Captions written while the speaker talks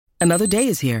Another day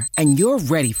is here, and you're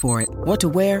ready for it. What to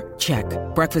wear? Check.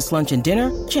 Breakfast, lunch, and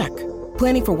dinner? Check.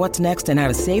 Planning for what's next and how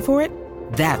to save for it?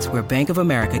 That's where Bank of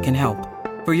America can help.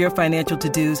 For your financial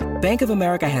to-dos, Bank of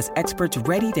America has experts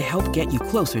ready to help get you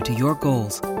closer to your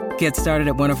goals. Get started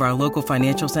at one of our local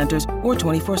financial centers or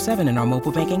 24/7 in our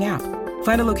mobile banking app.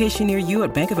 Find a location near you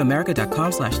at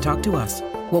bankofamerica.com/talktous.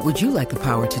 What would you like the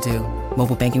power to do?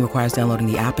 Mobile banking requires downloading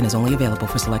the app and is only available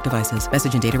for select devices.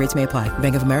 Message and data rates may apply.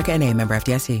 Bank of America N.A., member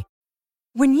FDIC.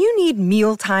 When you need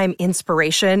mealtime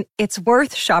inspiration, it's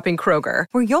worth shopping Kroger,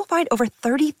 where you'll find over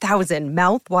 30,000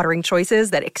 mouth-watering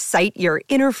choices that excite your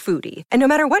inner foodie. And no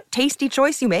matter what tasty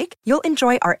choice you make, you'll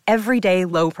enjoy our everyday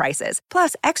low prices,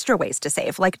 plus extra ways to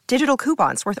save, like digital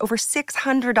coupons worth over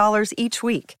 $600 each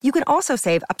week. You can also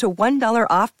save up to $1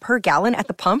 off per gallon at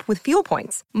the pump with fuel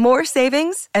points. More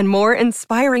savings and more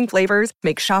inspiring flavors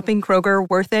make shopping Kroger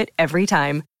worth it every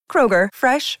time. Kroger,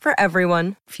 fresh for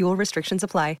everyone. Fuel restrictions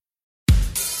apply.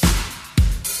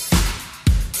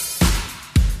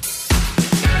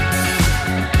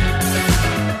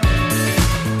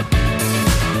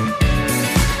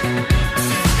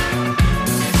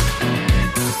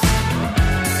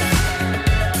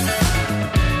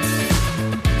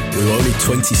 We were only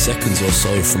 20 seconds or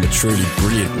so from a truly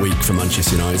brilliant week for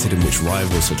Manchester United, in which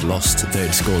rivals had lost. They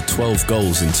had scored 12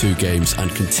 goals in 2 games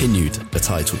and continued the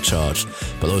title charge.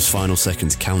 But those final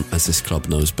seconds count, as this club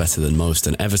knows better than most.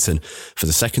 And Everton, for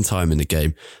the second time in the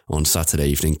game on Saturday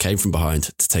evening, came from behind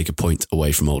to take a point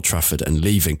away from Old Trafford and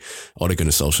leaving Ole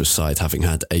Gunnar Solskjaer's side having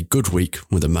had a good week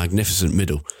with a magnificent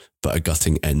middle, but a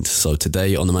gutting end. So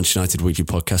today on the Manchester United Weekly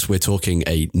Podcast, we're talking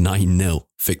a 9-0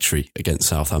 victory against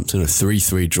Southampton, a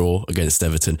 3-3 draw against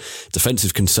Everton,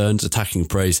 defensive concerns, attacking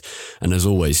praise, and as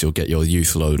always, you'll get your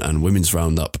youth loan and women's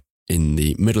roundup in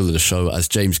the middle of the show as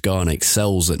James Garner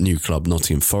excels at new club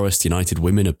Nottingham Forest. United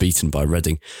women are beaten by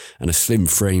Reading, and a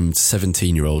slim-framed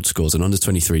 17-year-old scores an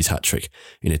under-23s hat-trick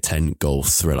in a 10-goal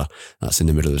thriller. That's in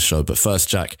the middle of the show. But first,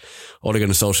 Jack, Ole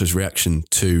Gunnar Solskjaer's reaction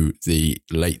to the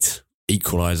late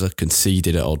equaliser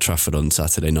conceded at Old Trafford on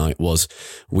Saturday night was,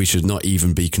 we should not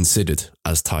even be considered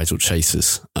as title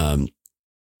chasers.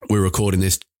 We're recording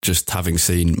this just having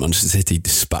seen Manchester City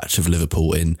dispatch of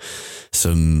Liverpool in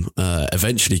some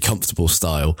eventually comfortable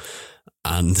style.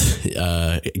 And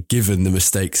given the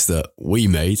mistakes that we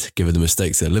made, given the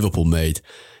mistakes that Liverpool made,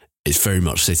 it's very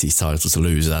much City's title to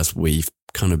lose, as we've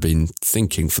kind of been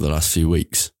thinking for the last few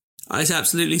weeks. It's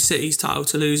absolutely City's title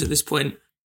to lose at this point.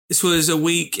 This was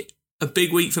a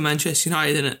big week for Manchester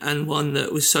United, and one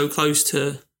that was so close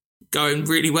to going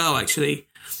really well, actually.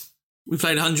 We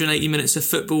played 180 minutes of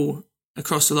football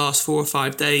across the last 4 or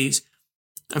 5 days,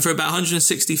 and for about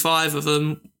 165 of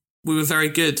them, we were very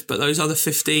good, but those other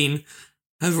 15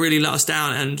 have really let us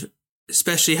down, and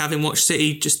especially having watched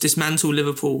City just dismantle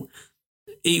Liverpool,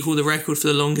 equal the record for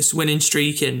the longest winning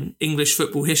streak in English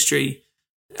football history.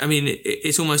 I mean,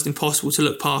 it's almost impossible to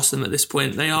look past them at this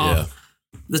point. They are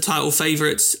the title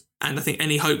favourites, and I think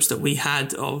any hopes that we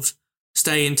had of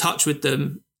staying in touch with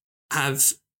them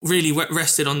have really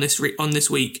rested on this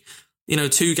week. You know,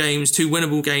 2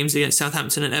 winnable games against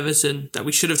Southampton and Everton that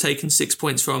we should have taken 6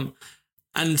 points from,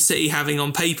 and City having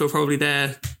on paper probably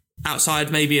their,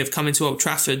 outside maybe of coming to Old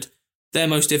Trafford, their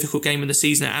most difficult game of the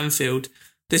season at Anfield.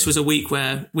 This was a week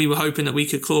where we were hoping that we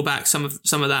could claw back some of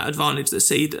that advantage that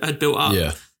City had built up.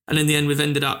 Yeah. And in the end, we've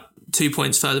ended up 2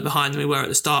 points further behind than we were at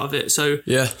the start of it. So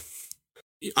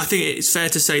I think it's fair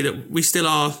to say that we still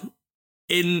are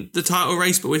in the title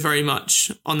race, but we're very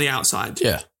much on the outside.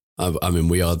 Yeah. I mean,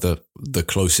 we are the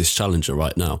closest challenger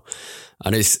right now.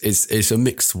 And it's a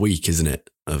mixed week, isn't it?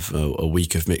 Of a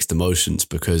week of mixed emotions,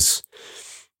 because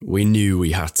we knew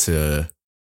we had to,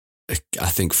 I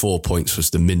think 4 points was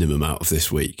the minimum out of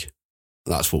this week.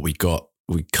 That's what we got.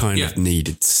 We kind of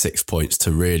needed 6 points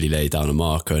to really lay down a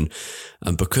marker.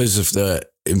 And because of the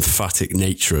emphatic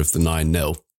nature of the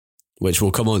 9-0, which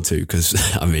we'll come on to, because,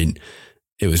 I mean,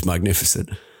 it was magnificent.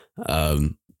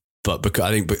 But because I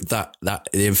think that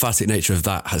the emphatic nature of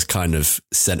that has kind of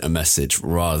sent a message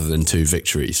rather than 2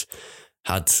 victories.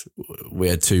 We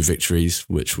had 2 victories,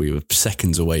 which we were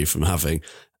seconds away from having,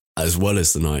 as well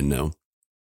as the 9-0.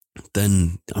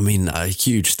 Then, I mean, a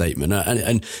huge statement.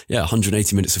 And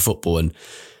 180 minutes of football. And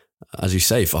as you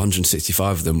say, for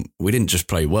 165 of them, we didn't just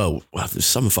play well.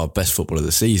 Some of our best football of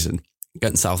the season.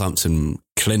 Against Southampton,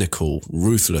 clinical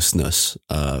ruthlessness,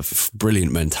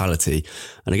 brilliant mentality.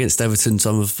 And against Everton,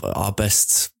 some of our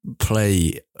best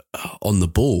play on the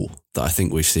ball that I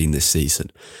think we've seen this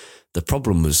season. The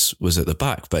problem was at the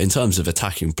back. But in terms of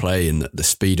attacking play and the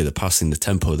speed of the passing, the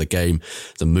tempo of the game,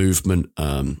 the movement,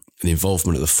 the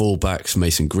involvement of the fullbacks,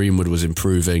 Mason Greenwood was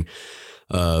improving.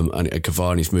 And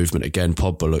Cavani's movement again.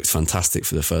 Pogba looked fantastic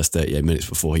for the first 38 minutes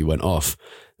before he went off.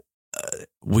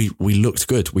 We looked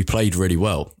good. We played really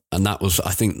well. And I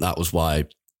think that was why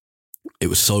it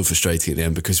was so frustrating at the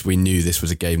end, because we knew this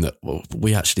was a game that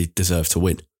we actually deserved to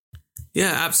win.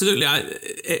 Yeah, absolutely.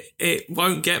 It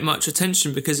won't get much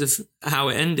attention because of how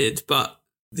it ended, but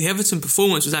the Everton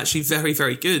performance was actually very,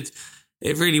 very good.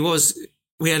 It really was.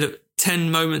 We had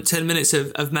 10 minutes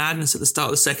of madness at the start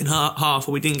of the second half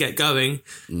where we didn't get going,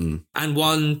 and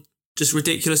one just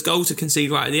ridiculous goal to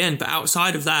concede right at the end. But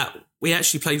outside of that, we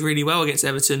actually played really well against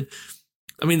Everton.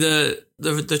 I mean,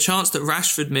 the chance that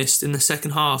Rashford missed in the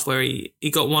second half where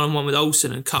he got one-on-one with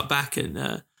Olsen and cut back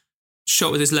and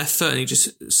shot with his left foot and he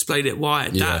just splayed it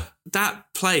wide. Yeah. That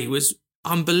play was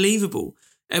unbelievable.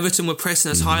 Everton were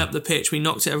pressing us high up the pitch. We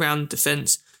knocked it around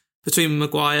defence between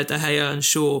Maguire, De Gea and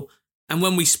Shaw. And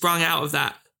when we sprung out of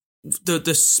that,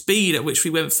 the speed at which we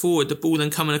went forward, the ball then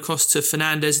coming across to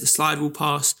Fernandes, the slide rule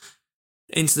pass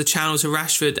into the channel to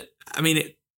Rashford. I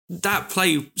mean, that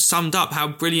play summed up how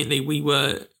brilliantly we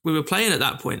were playing at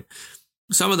that point.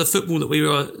 Some of the football that we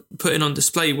were putting on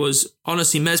display was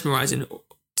honestly mesmerising.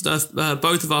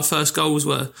 Both of our first goals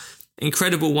were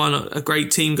incredible. One, a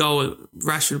great team goal,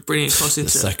 Rashford bringing it across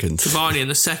into Cavani in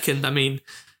the second. I mean,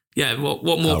 yeah, what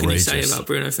more outrageous. Can you say about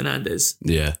Bruno Fernandes?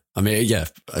 Yeah, I mean, yeah,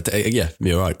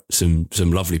 you're right. Some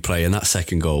lovely play, and that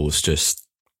second goal was just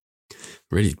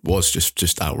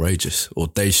outrageous,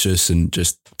 audacious, and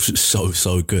just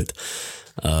so good.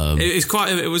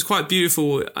 It was quite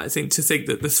beautiful, I think, to think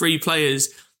that the three players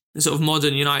in sort of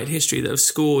modern United history that have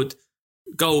scored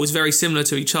goals very similar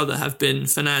to each other have been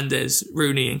Fernandes,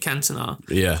 Rooney and Cantona.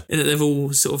 Yeah. And that they've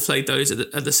all sort of played those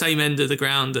at the same end of the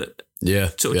ground,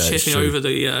 sort of chipping over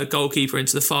the goalkeeper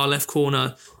into the far left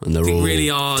corner. And they're all really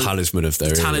are talisman of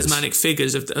their talismanic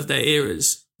figures of their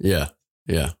eras. Yeah,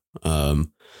 yeah.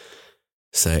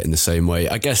 Say it in the same way.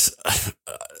 I guess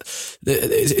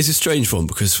it's a strange one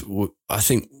because I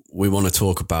think we want to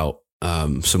talk about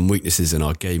some weaknesses in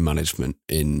our game management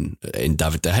in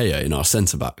David De Gea, in our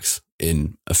centre-backs,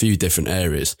 in a few different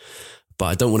areas. But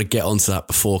I don't want to get onto that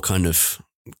before kind of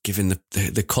giving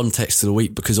the context of the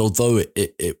week, because although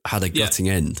it had a gutting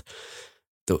end,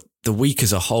 the week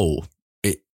as a whole,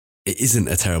 it isn't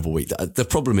a terrible week. The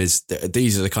problem is that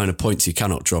these are the kind of points you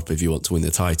cannot drop if you want to win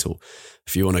the title.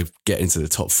 If you want to get into the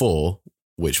top four,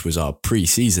 which was our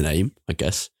pre-season aim, I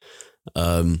guess,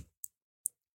 then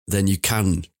you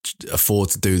can afford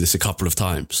to do this a couple of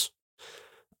times.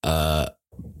 And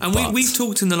we've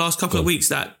talked in the last couple of weeks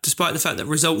that despite the fact that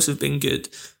results have been good,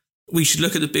 we should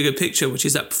look at the bigger picture, which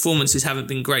is that performances haven't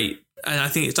been great. And I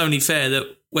think it's only fair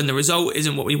that when the result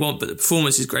isn't what we want, but the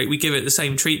performance is great, we give it the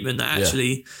same treatment that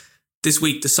actually this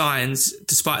week the signs,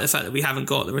 despite the fact that we haven't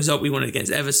got the result we wanted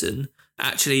against Everton,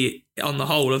 actually on the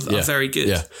whole are very good.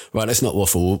 Yeah, right. Let's not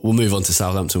waffle. We'll move on to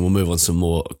Southampton. We'll move on to some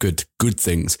more good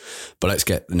things, but let's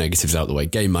get the negatives out of the way.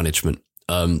 Game management.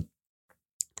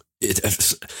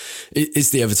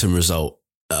 Is the Everton result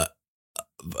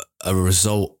a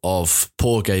result of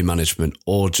poor game management,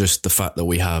 or just the fact that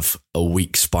we have a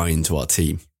weak spine to our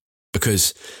team?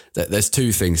 Because there's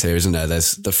two things here, isn't there?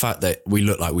 There's the fact that we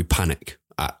look like we panic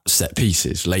at set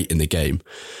pieces late in the game.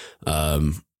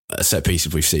 Set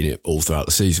pieces, we've seen it all throughout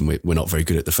the season. We're not very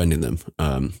good at defending them.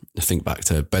 I think back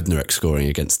to Bednarek scoring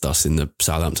against us in the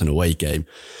Southampton away game,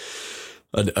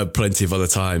 and plenty of other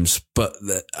times.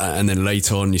 And then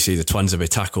later on, you see the Twanzebe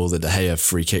tackle, the De Gea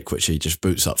free kick, which he just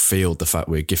boots upfield. The fact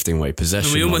we're gifting away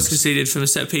possession. And we almost conceded from a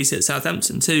set piece at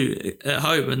Southampton too, at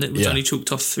home, and it was only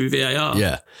chalked off through VAR.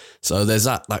 Yeah. So there's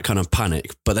that kind of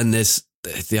panic. But then there's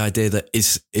the idea that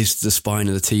is the spine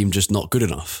of the team just not good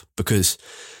enough? Because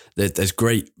there's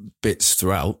great bits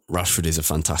throughout. Rashford is a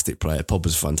fantastic player.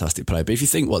 Pogba's a fantastic player. But if you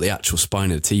think what the actual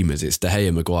spine of the team is, it's De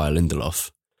Gea, Maguire,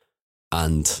 Lindelof,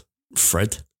 and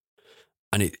Fred.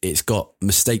 And it's got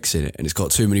mistakes in it, and it's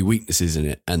got too many weaknesses in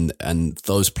it. And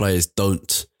those players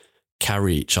don't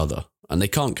carry each other. And they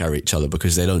can't carry each other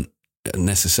because they don't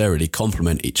necessarily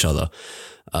complement each other.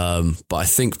 But I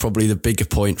think probably the bigger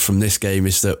point from this game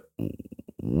is that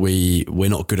we're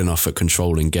not good enough at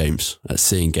controlling games, at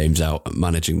seeing games out, at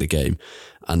managing the game.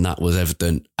 And that was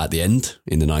evident at the end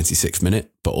in the 96th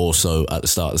minute, but also at the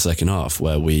start of the second half,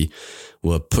 where we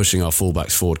were pushing our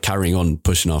fullbacks forward, carrying on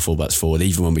pushing our fullbacks forward,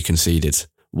 even when we conceded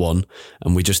one,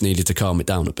 and we just needed to calm it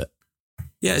down a bit.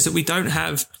 Yeah, so we don't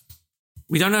have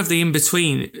the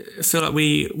in-between. I feel like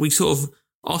we sort of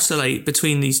oscillate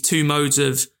between these two modes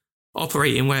of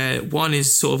operating, where one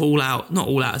is sort of not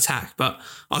all out attack, but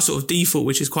our sort of default,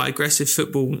 which is quite aggressive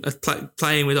football,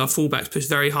 playing with our fullbacks pushed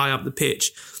very high up the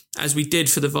pitch, as we did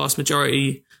for the vast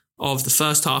majority of the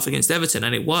first half against Everton,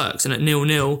 and it works. And at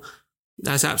 0-0,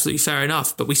 that's absolutely fair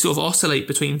enough. But we sort of oscillate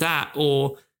between that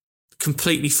or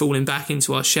completely falling back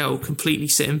into our shell, completely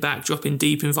sitting back, dropping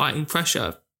deep, inviting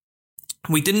pressure.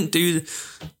 We didn't do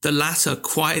the latter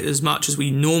quite as much as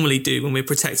we normally do when we're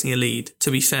protecting a lead,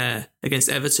 to be fair, against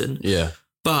Everton. Yeah.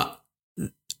 But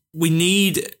we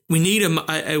need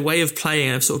a way of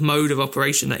playing, a sort of mode of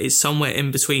operation that is somewhere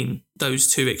in between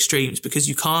those two extremes, because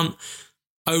you can't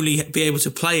only be able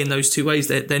to play in those two ways.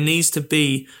 There needs to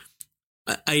be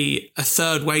a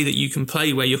third way that you can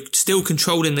play where you're still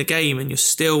controlling the game and you're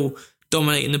still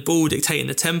dominating the ball, dictating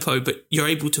the tempo, but you're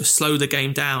able to slow the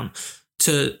game down,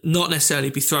 to not necessarily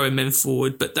be throwing men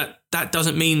forward. But that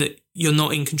doesn't mean that you're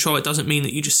not in control. It doesn't mean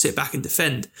that you just sit back and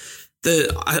defend.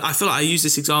 I feel like I use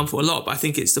this example a lot, but I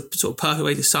think it's the sort of perfect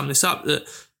way to sum this up, that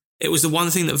it was the one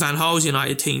thing that Van Gaal's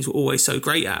United teams were always so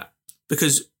great at,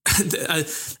 because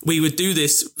we would do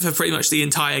this for pretty much the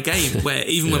entire game, where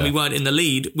even when we weren't in the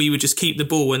lead, we would just keep the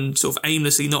ball and sort of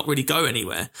aimlessly not really go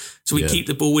anywhere. So we'd keep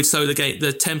the ball, we'd slow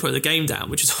the tempo of the game down,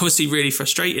 which is obviously really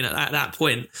frustrating at that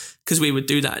point, because we would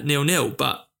do that at 0-0.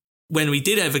 But when we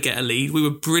did ever get a lead, we were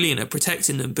brilliant at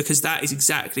protecting them, because that is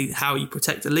exactly how you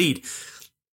protect a lead.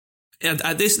 And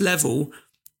at this level,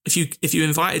 if you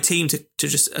invite a team to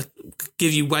just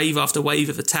give you wave after wave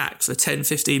of attack for 10,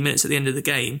 15 minutes at the end of the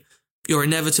game, you're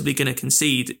inevitably going to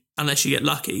concede unless you get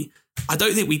lucky. I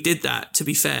don't think we did that, to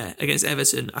be fair, against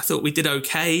Everton. I thought we did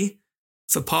okay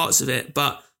for parts of it,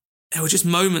 but there were just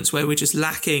moments where we're just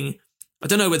lacking. I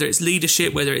don't know whether it's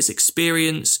leadership, whether it's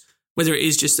experience, whether it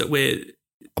is just that we're...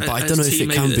 But I don't know if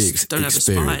it can be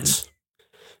experience,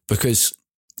 because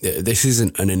this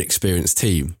isn't an inexperienced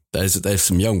team. There's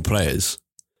some young players,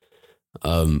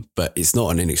 but it's not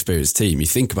an inexperienced team. You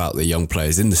think about the young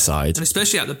players in the side. And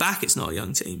especially at the back, it's not a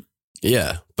young team.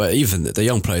 Yeah, but even the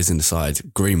young players in the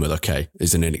side, Greenwood, okay,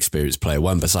 is an inexperienced player.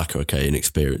 Wan-Bissaka, okay,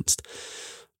 inexperienced.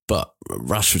 But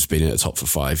Rashford's been in the top for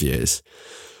 5 years.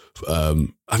 I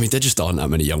mean, there just aren't that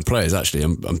many young players, actually.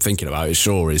 I'm thinking about it.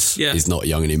 Shaw is not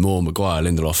young anymore. Maguire,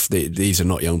 Lindelof, these are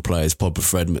not young players. Pogba,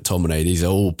 Fred, McTominay, these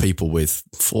are all people with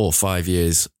 4 or 5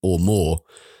 years or more,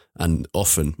 and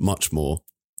often much more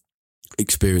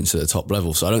experience at the top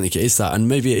level. So I don't think it is that, and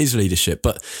maybe it is leadership.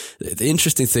 But the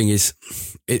interesting thing is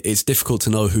it's difficult to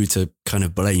know who to kind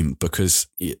of blame, because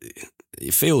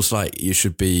it feels like it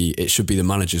should be the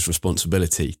manager's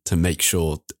responsibility to make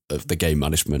sure of the game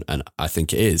management, and I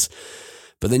think it is.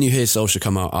 But then you hear Solskjaer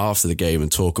come out after the game and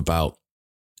talk about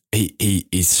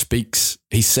he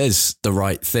says the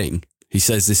right thing. He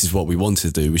says this is what we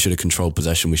wanted to do. We should have controlled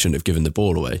possession. We shouldn't have given the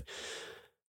ball away.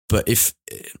 But if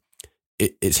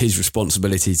it's his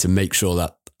responsibility to make sure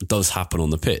that does happen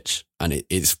on the pitch, and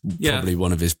it's probably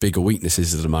one of his bigger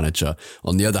weaknesses as a manager.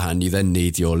 On the other hand, you then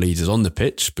need your leaders on the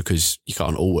pitch, because you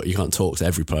can't talk to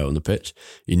every player on the pitch.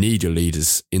 You need your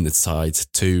leaders in the side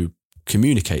to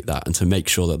communicate that and to make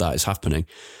sure that is happening.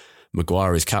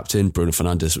 Maguire is captain. Bruno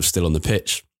Fernandes was still on the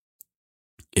pitch.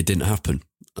 It didn't happen.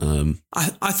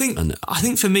 I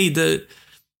think for me the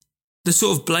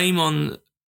sort of blame on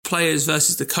players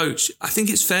versus the coach, I think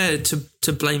it's fair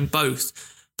to blame both.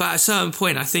 But at a certain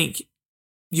point, I think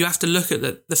you have to look at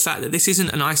the fact that this isn't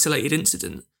an isolated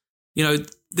incident. You know,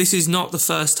 this is not the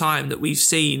first time that we've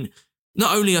seen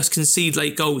not only us concede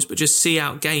late goals, but just see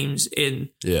out games in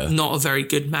not a very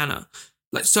good manner.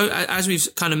 Like, so as we've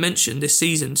kind of mentioned this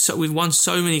season, so we've won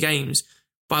so many games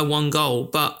by 1 goal,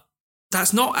 but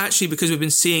that's not actually because we've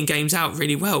been seeing games out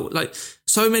really well. Like,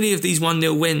 so many of these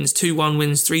 1-0 wins, 2-1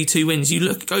 wins, 3-2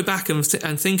 wins, go back and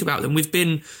think about them. We've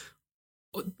been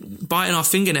biting our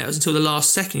fingernails until the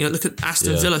last second. You know, look at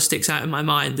Aston Villa sticks out in my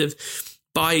mind of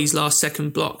Bailly's last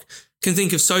second block. Can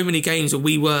think of so many games where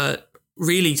we were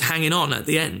really hanging on at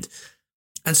the end.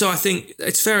 And so I think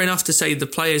it's fair enough to say the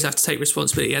players have to take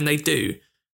responsibility, and they do.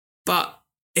 But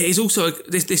it is also,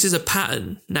 this is a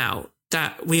pattern now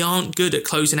that we aren't good at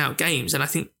closing out games. And I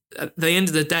think at the end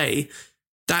of the day,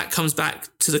 that comes back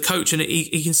to the coach, and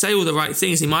he can say all the right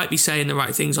things. He might be saying the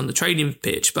right things on the training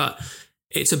pitch, but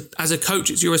as a coach,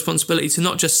 it's your responsibility to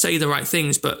not just say the right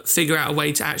things, but figure out a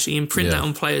way to actually imprint that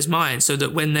on players' minds, so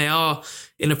that when they are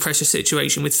in a pressure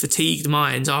situation with fatigued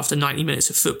minds after 90 minutes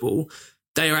of football,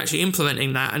 they are actually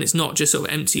implementing that, and it's not just sort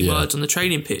of empty words on the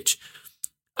training pitch.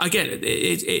 Again,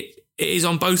 it is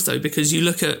on both though, because you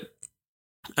look at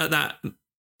that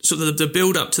sort of the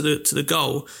build up to the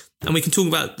goal, and we can talk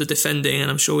about the defending,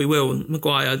 and I'm sure we will.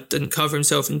 Maguire didn't cover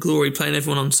himself in glory playing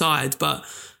everyone on side, but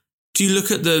do you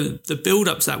look at the build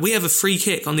up to that? We have a free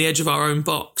kick on the edge of our own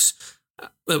box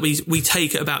that we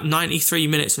take at about 93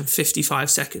 minutes and 55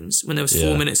 seconds when there was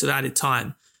 4 minutes of added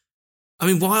time. I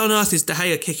mean, why on earth is De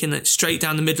Gea kicking it straight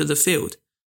down the middle of the field?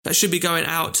 That should be going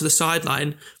out to the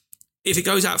sideline. If it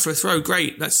goes out for a throw,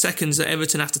 great. That's seconds that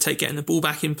Everton have to take getting the ball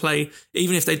back in play.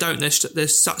 Even if they don't, they're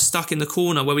stuck in the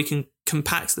corner where we can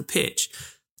compact the pitch.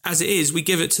 As it is, we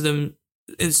give it to them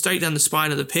straight down the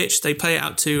spine of the pitch. They play it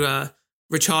out to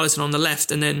Richarlison on the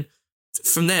left, and then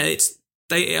from there,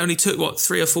 it only took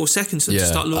 3 or 4 seconds to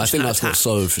start launching. I think that's what's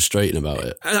so frustrating about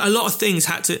it. A lot of things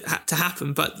had to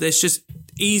happen, but there's just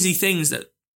easy things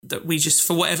that we just,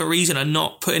 for whatever reason, are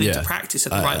not putting into practice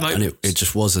at the right moment. And it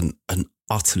just wasn't an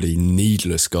utterly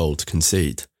needless goal to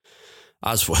concede.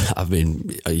 I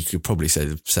mean, you could probably say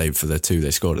the same for the 2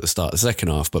 they scored at the start of the second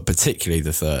half, but particularly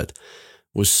the third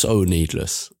was so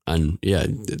needless. And yeah,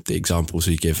 the examples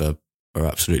you give are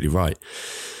absolutely right.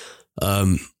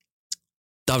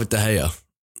 David De Gea,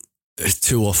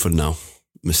 too often now,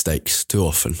 mistakes, too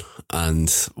often. And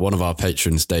one of our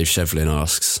patrons, Dave Shevlin,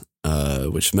 asks,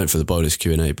 which is meant for the bonus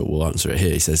Q&A, but we'll answer it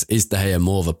here. He says, is De Gea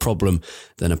more of a problem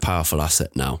than a powerful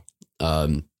asset now?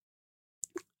 And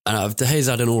De Gea's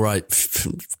had an all right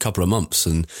couple of months,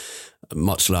 and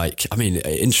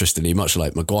interestingly, much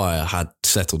like Maguire had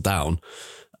settled down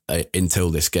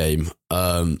until this game,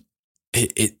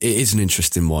 it is an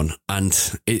interesting one,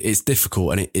 and it's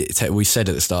difficult. And we said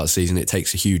at the start of the season, it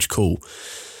takes a huge call.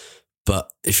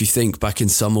 But if you think back in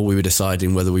summer, we were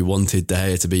deciding whether we wanted De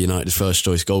Gea to be United's first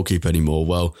choice goalkeeper anymore.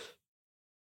 Well,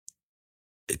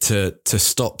 to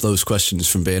stop those questions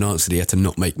from being answered, he had to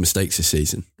not make mistakes this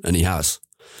season, and he has.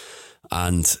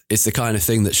 And it's the kind of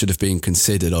thing that should have been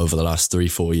considered over the last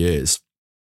 3-4 years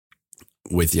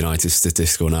with United's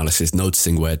statistical analysis,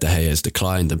 noticing where De Gea has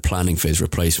declined and planning for his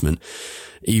replacement,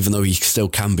 even though he still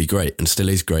can be great and still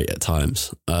is great at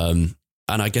times. And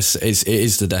I guess it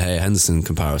is the De Gea Henderson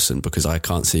comparison, because I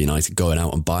can't see United going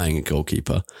out and buying a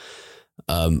goalkeeper.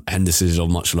 Henderson is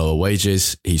on much lower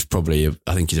wages. He's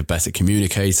I think he's a better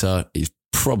communicator. He's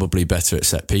probably better at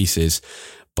set pieces.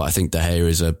 But I think De Gea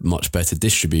is a much better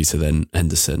distributor than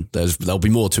Henderson. There'll be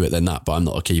more to it than that, but I'm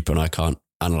not a keeper and I can't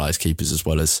analyse keepers as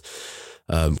well as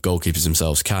goalkeepers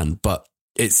themselves can. But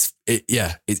it's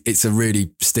a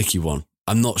really sticky one.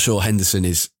 I'm not sure Henderson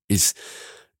is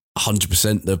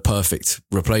 100% the perfect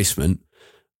replacement,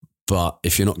 but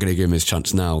if you're not going to give him his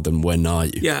chance now, then when are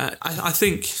you? Yeah, I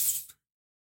think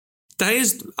De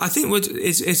Gea's,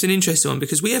 it's an interesting one,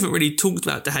 because we haven't really talked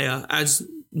about De Gea, as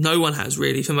no one has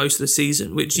really, for most of the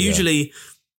season, which usually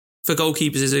for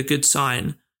goalkeepers is a good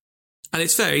sign. And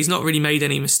it's fair, he's not really made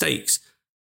any mistakes.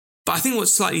 But I think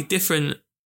what's slightly different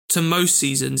to most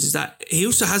seasons is that he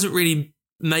also hasn't really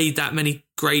made that many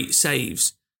great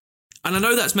saves. And I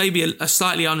know that's maybe a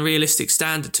slightly unrealistic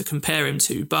standard to compare him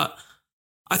to, but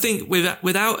I think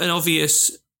without an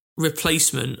obvious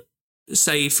replacement,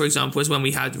 say, for example, as when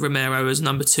we had Romero as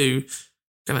number 2,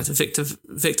 going back to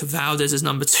Victor Valdez as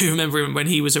number 2, remember him when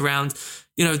he was around,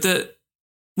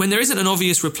 when there isn't an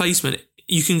obvious replacement,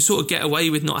 you can sort of get away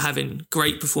with not having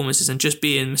great performances and just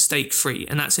being mistake-free,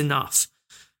 and that's enough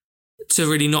to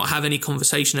really not have any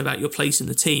conversation about your place in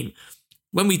the team.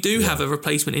 When we do have a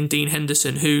replacement in Dean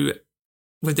Henderson, who,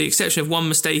 with the exception of one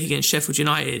mistake against Sheffield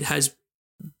United, has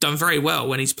done very well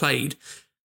when he's played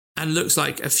and looks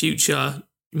like a future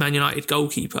Man United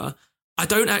goalkeeper, I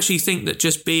don't actually think that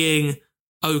just being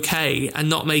okay and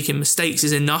not making mistakes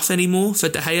is enough anymore for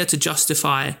De Gea to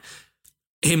justify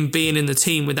him being in the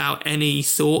team without any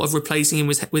thought of replacing him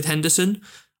with Henderson.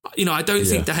 I don't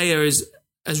think De Gea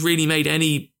has really made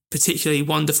any particularly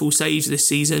wonderful saves this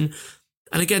season.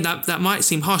 And again, that might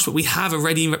seem harsh, but we have a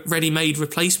ready-made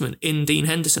replacement in Dean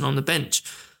Henderson on the bench.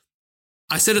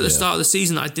 I said at the start of the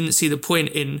season that I didn't see the point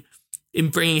in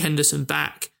bringing Henderson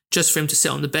back just for him to sit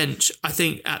on the bench. I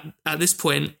think at this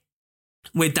point,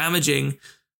 we're damaging.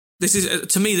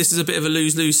 To me, this is a bit of a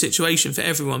lose-lose situation for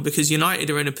everyone, because United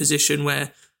are in a position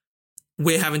where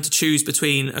we're having to choose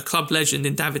between a club legend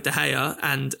in David De Gea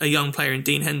and a young player in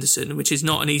Dean Henderson, which is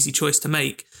not an easy choice to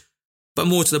make. But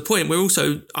more to the point, we're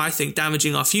also, I think,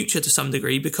 damaging our future to some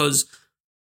degree, because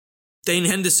Dean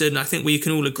Henderson, I think we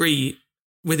can all agree,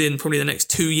 within probably the next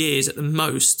 2 years at the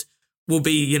most, will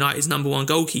be United's number 1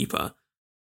 goalkeeper.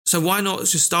 So why not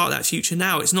just start that future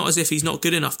now? It's not as if he's not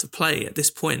good enough to play at this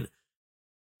point.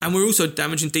 And we're also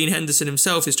damaging Dean Henderson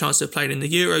himself, his chance to play in the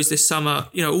Euros this summer.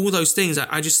 All those things.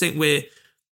 I just think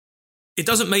it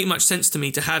doesn't make much sense to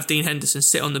me to have Dean Henderson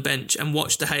sit on the bench and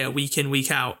watch De Gea week in,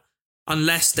 week out,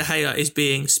 unless De Gea is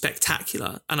being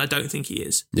spectacular. And I don't think he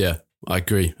is. Yeah, I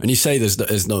agree. And you say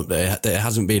there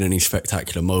hasn't been any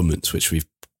spectacular moments, which we've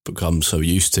become so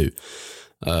used to.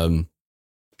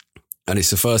 And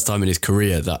it's the first time in his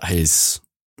career that he's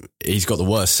got the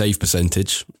worst save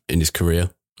percentage in his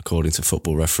career. according to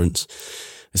Football Reference.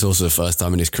 It's also the first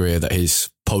time in his career that his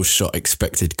post-shot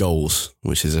expected goals,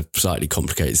 which is a slightly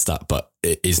complicated stat, but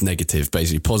it is negative.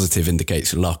 Basically, positive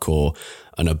indicates luck or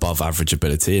an above-average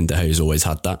ability, and De Gea's always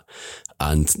had that.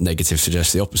 And negative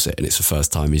suggests the opposite, and it's the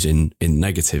first time he's in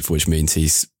negative, which means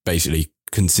he's basically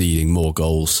conceding more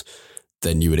goals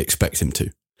than you would expect him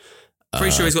to.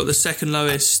 Pretty sure he's got the second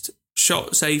lowest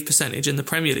shot save percentage in the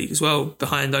Premier League as well,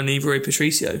 behind only Rui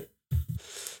Patricio.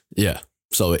 Yeah.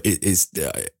 So it's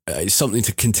something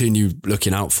to continue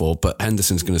looking out for, but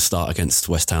Henderson's going to start against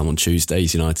West Ham on Tuesday.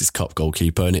 He's United's cup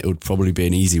goalkeeper, and it would probably be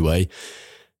an easy way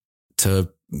to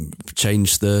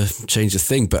change the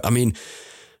thing. But I mean,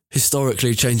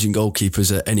 historically, changing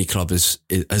goalkeepers at any club has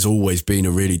always been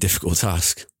a really difficult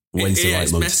task. When's the right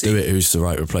moment to do it? Who's the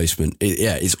right replacement?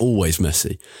 It's always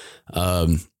messy. But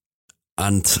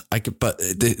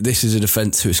this is a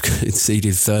defence who has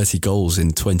conceded 30 goals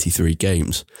in 23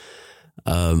 games.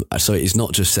 So it's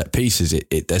not just set pieces.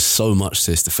 There's so much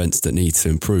to this defence that needs to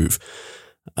improve.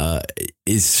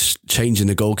 Is changing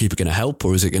the goalkeeper going to help,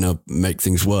 or is it going to make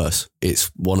things worse?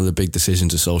 It's one of the big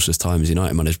decisions of Solskjaer's time as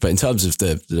United manager. But in terms of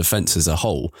the defence as a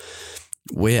whole,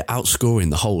 we're outscoring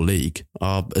the whole league.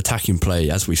 Our attacking play,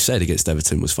 as we've said, against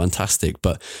Everton was fantastic,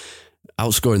 but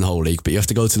outscoring the whole league. But you have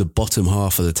to go to the bottom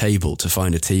half of the table to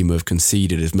find a team who have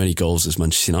conceded as many goals as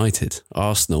Manchester United.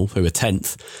 Arsenal, who are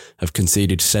 10th, have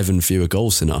conceded 7 fewer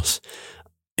goals than us.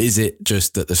 Is it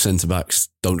just that the centre-backs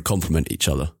don't complement each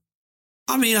other?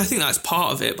 I mean, I think that's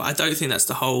part of it, but I don't think that's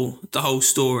the whole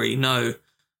story. No.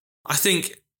 I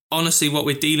think, honestly, what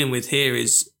we're dealing with here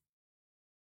is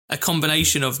a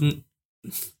combination of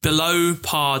below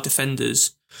par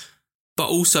defenders, but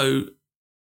also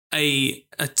a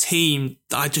team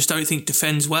that I just don't think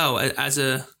defends well as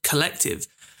a collective.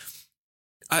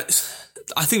 I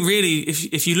think really,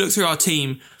 if you look through our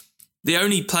team, the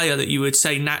only player that you would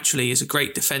say naturally is a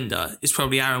great defender is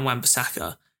probably Aaron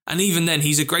Wan-Bissaka. And even then,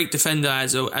 he's a great defender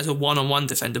as a one-on-one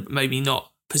defender, but maybe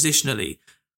not positionally.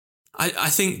 I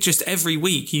think just every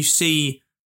week you see,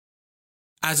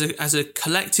 as a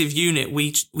collective unit,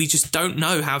 we just don't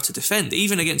know how to defend.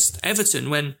 Even against Everton,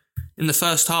 when in the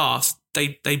first half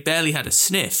they barely had a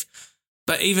sniff.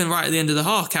 But even right at the end of the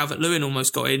half, Calvert-Lewin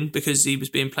almost got in because he was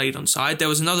being played onside. There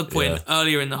was another point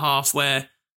earlier in the half where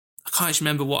I can't actually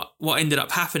remember what ended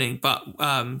up happening, but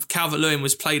Calvert-Lewin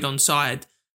was played onside.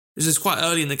 This was quite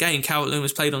early in the game. Calvert-Lewin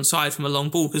was played onside from a long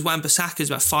ball because Wan-Bissaka is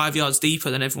about 5 yards deeper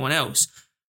than everyone else.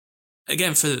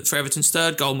 Again, for Everton's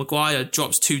third goal, Maguire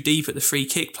drops too deep at the free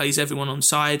kick, plays everyone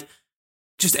onside.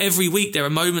 Just every week there are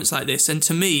moments like this. And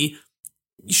to me,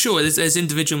 sure, there's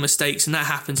individual mistakes and that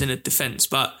happens in a defence.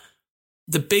 But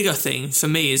the bigger thing for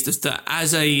me is just that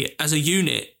as a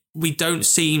unit, we don't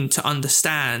seem to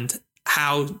understand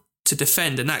how to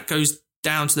defend. And that goes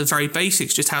down to the very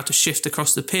basics, just how to shift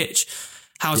across the pitch.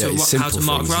 How to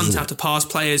mark runs, how to pass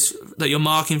players that you're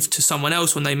marking to someone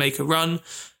else when they make a run.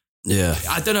 Yeah.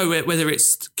 I don't know whether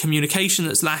it's communication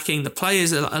that's lacking, the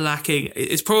players are lacking.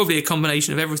 It's probably a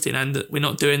combination of everything, and that we're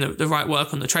not doing the right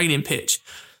work on the training pitch.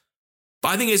 But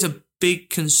I think it's a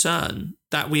big concern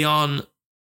that we aren't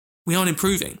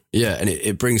improving. Yeah, and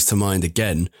it brings to mind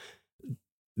again,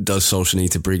 does Solskjaer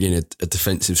need to bring in a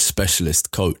defensive specialist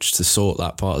coach to sort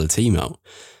that part of the team out?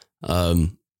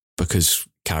 Because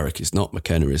Carrick is not,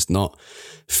 McKenna is not,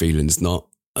 Phelan's not,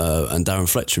 and Darren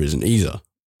Fletcher isn't either.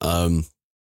 The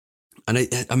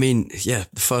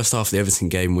first half of the Everton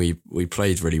game we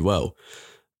played really well,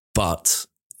 but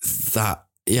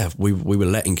we were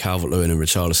letting Calvert-Lewin and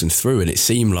Richarlison through, and it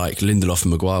seemed like Lindelof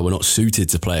and Maguire were not suited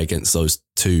to play against those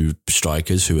two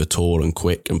strikers who are tall and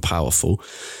quick and powerful,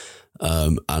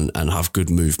 and have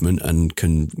good movement and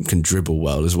can dribble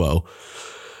well as well.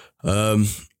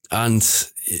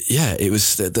 It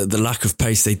was the lack of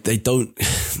pace. They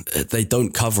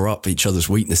don't cover up each other's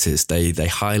weaknesses. They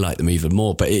highlight them even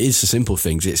more. But it is the simple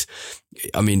things.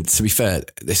 To be fair,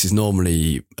 this is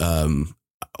normally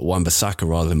Wan-Bissaka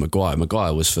rather than Maguire.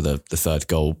 Maguire was for the third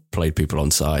goal, played people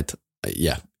onside.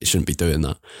 It shouldn't be doing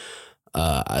that.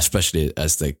 Especially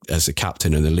as the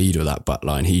captain and the leader of that back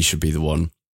line, he should be the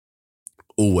one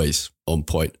always on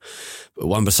point. But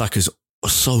Wan-Bissaka's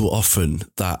so often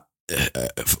that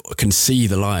can see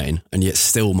the line and yet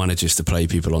still manages to play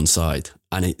people onside,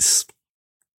 and it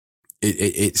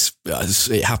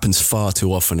happens far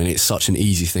too often, and it's such an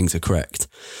easy thing to correct.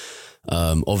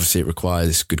 Obviously, it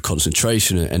requires good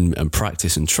concentration and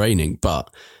practice and training,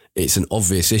 but it's an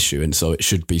obvious issue, and so it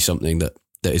should be something that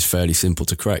is fairly simple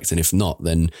to correct. And if not,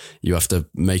 then you have to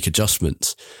make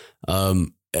adjustments.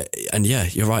 And yeah,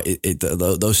 you're right.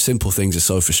 Those simple things are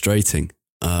so frustrating.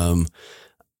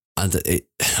 and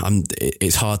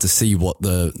it's hard to see what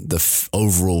the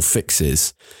overall fix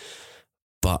is.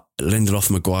 But Lindelof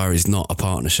and Maguire is not a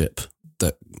partnership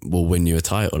that will win you a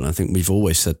title. And I think we've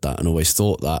always said that and always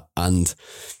thought that. And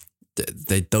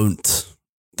they don't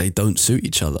suit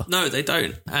each other. No, they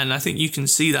don't. And I think you can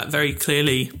see that very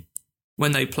clearly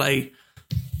when they play.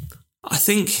 I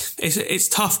think it's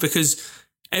tough because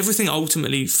everything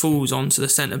ultimately falls onto the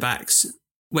centre-backs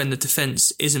when the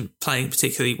defence isn't playing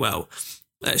particularly well.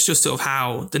 That's just sort of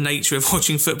how the nature of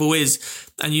watching football is.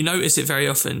 And you notice it very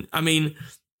often. I mean,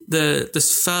 the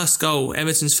first goal,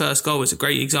 Everton's first goal, is a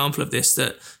great example of this,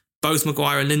 that both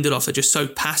Maguire and Lindelof are just so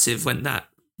passive when that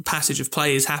passage of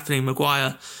play is happening.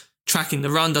 Maguire tracking the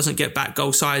run, doesn't get back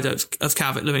goal side of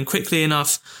Calvert-Lewin quickly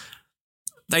enough.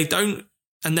 They don't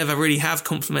and never really have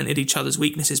complemented each other's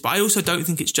weaknesses. But I also don't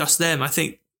think it's just them. I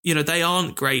think, they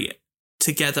aren't great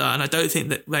together, and I don't think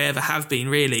that they ever have been,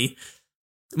 really.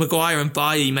 Maguire and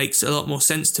Bailly makes a lot more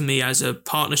sense to me as a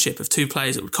partnership of two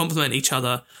players that would complement each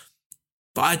other.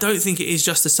 But I don't think it is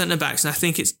just the centre-backs, and I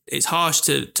think it's harsh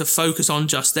to focus on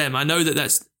just them. I know that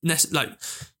that's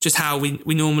just how we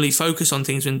normally focus on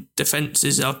things when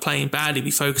defences are playing badly.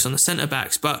 We focus on the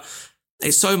centre-backs, but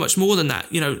it's so much more than that.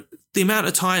 The amount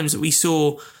of times that we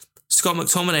saw Scott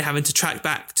McTominay having to track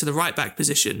back to the right-back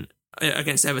position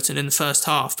against Everton in the first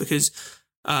half because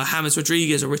James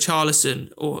Rodriguez or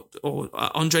Richarlison or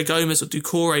Andre Gomes or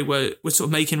Doucouré were sort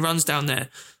of making runs down there.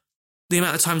 The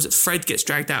amount of times that Fred gets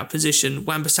dragged out of position,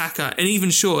 Wan-Bissaka, and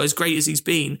even Shaw, as great as he's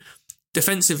been,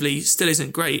 defensively still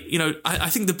isn't great. I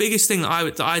think the biggest thing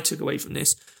that I took away from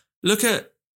this, look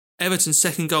at Everton's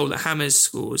second goal that James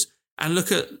scores, and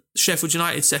look at Sheffield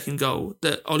United's second goal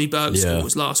that Ollie Burke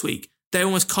scores last week. They're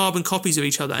almost carbon copies of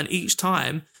each other, and each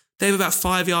time they have about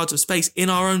 5 yards of space in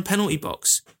our own penalty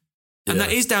box. And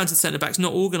that is down to the centre-backs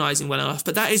not organising well enough,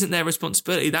 but that isn't their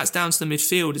responsibility. That's down to the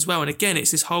midfield as well. And again, it's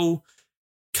this whole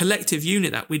collective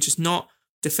unit that we're just not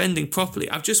defending properly.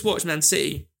 I've just watched Man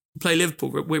City play Liverpool.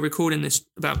 We're recording this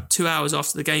about 2 hours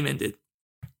after the game ended.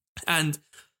 And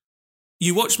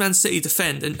you watch Man City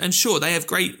defend, and sure, they have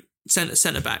great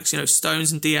centre-backs.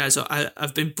 Stones and Diaz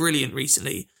have been brilliant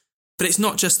recently. But it's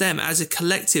not just them. As a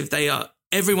collective,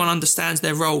 everyone understands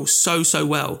their role so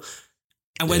well.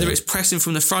 And whether it's pressing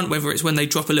from the front, whether it's when they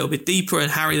drop a little bit deeper and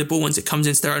harry the ball once it comes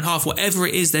into their own half, whatever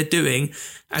it is they're doing,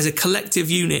 as a collective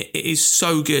unit, it is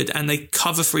so good and they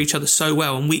cover for each other so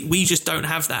well. And we just don't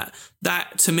have that.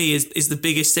 That, to me, is the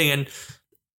biggest thing. And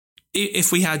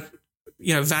if we had,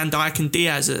 Van Dijk and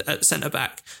Diaz at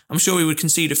centre-back, I'm sure we would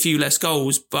concede a few less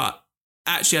goals. But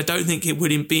actually, I don't think it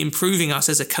would be improving us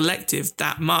as a collective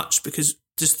that much because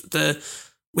just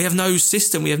we have no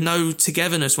system, we have no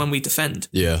togetherness when we defend.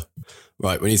 Yeah.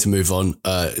 Right, we need to move on.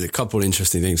 A couple of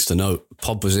interesting things to note.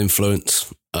 Pogba's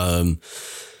influence.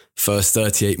 First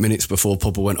 38 minutes before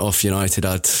Pogba went off, United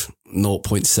had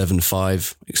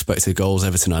 0.75 expected goals.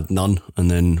 Everton had none. And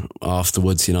then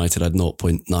afterwards, United had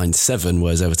 0.97,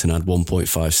 whereas Everton had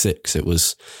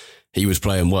 1.56. He was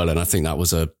playing well, and I think that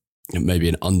was maybe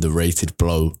an underrated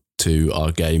blow to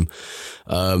our game.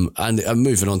 And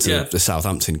moving on to the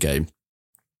Southampton game.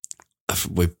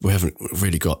 We haven't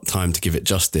really got time to give it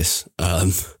justice,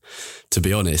 to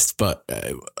be honest. But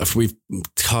if we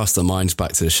cast our minds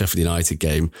back to the Sheffield United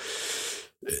game,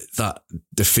 that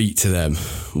defeat to them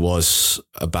was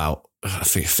about, I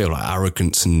feel like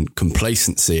arrogance and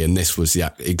complacency. And this was the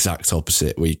exact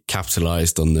opposite. We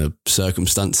capitalised on the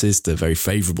circumstances, the very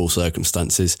favourable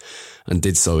circumstances, and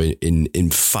did so in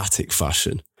emphatic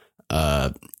fashion.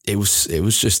 It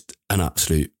was just an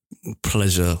absolute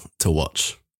pleasure to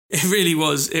watch. It really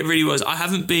was. It really was. I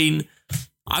haven't been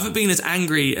as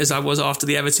angry as I was after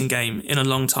the Everton game in a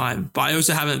long time, but I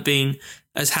also haven't been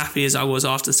as happy as I was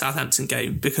after the Southampton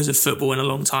game because of football in a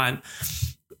long time.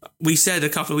 We said a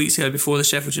couple of weeks ago before the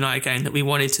Sheffield United game that we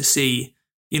wanted to see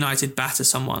United batter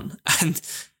someone, and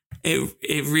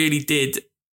it really did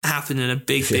happen in a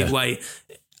big way.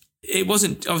 It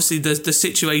wasn't, obviously the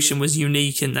situation was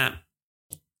unique in that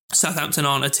Southampton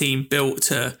aren't a team built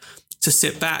to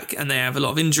sit back, and they have a lot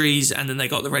of injuries, and then they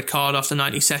got the red card after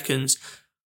 90 seconds.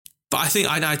 But I think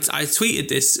I tweeted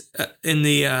this in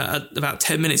the about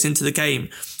 10 minutes into the game.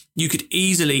 You could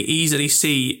easily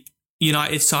see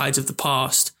United sides of the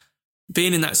past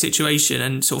being in that situation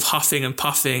and sort of huffing and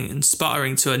puffing and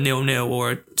sputtering to a 0-0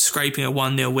 or scraping a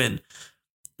 1-0 win.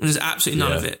 And there's absolutely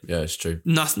none of it. Yeah, it's true.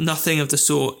 Nothing of the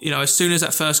sort. As soon as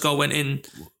that first goal went in,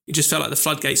 it just felt like the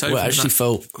floodgates opened. Well, it actually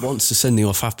felt, once the sending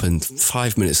off happened,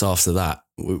 5 minutes after that,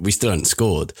 we still hadn't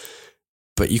scored,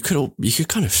 but you could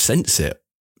kind of sense it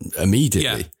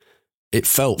immediately. Yeah. It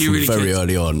felt from very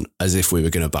early on as if we were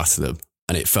going to batter them.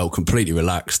 and it felt completely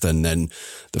relaxed. And then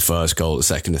the first goal, the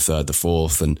second, the third, the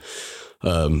fourth, and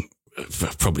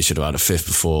probably should have had a fifth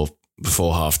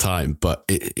before half time, but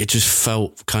it just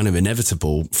felt kind of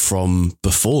inevitable from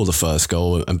before the first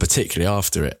goal and particularly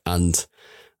after it. And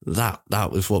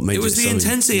that was what made it. It was the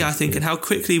intensity, I think, and how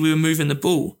quickly we were moving the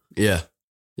ball. Yeah.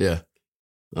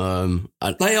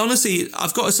 Honestly,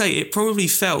 I've got to say, it probably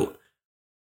felt,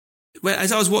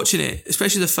 as I was watching it,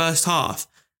 especially the first half,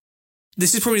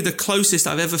 this is probably the closest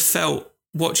I've ever felt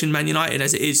watching Man United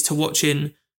as it is to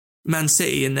watching Man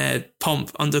City in their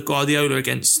pomp under Guardiola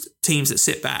against teams that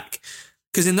sit back.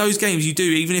 Because in those games you do,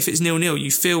 even if it's 0-0,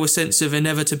 you feel a sense of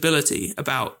inevitability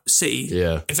about City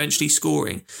eventually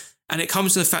scoring. And it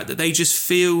comes to the fact that they just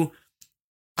feel...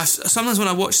 sometimes when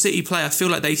I watch City play, I feel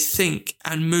like they think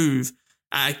and move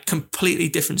at a completely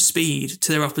different speed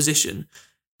to their opposition.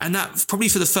 And that, probably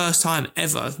for the first time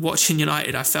ever, watching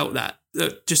United, I felt that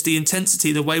just the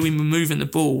intensity, the way we were moving the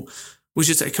ball was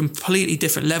just at a completely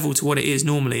different level to what it is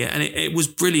normally. And it was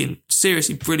brilliant,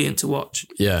 seriously brilliant to watch.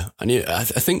 Yeah. And I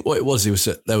think what it was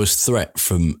that there was threat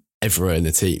from everywhere in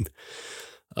the team.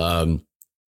 I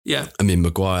mean,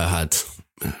 Maguire had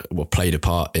played a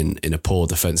part in a poor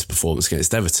defensive performance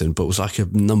against Everton, but was like a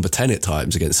number 10 at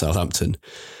times against Southampton.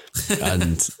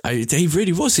 And he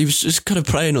really was. He was just kind of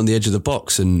playing on the edge of the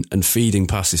box and feeding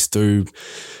passes through,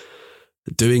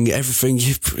 doing everything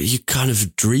you kind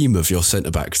of dream of your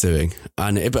centre-backs doing.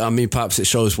 And I mean, perhaps it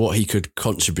shows what he could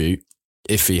contribute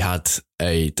if he had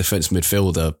a defensive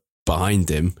midfielder behind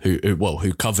him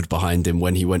who covered behind him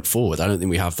when he went forward. I don't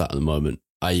think we have that at the moment.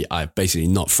 I basically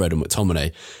not Fred and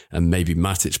McTominay and maybe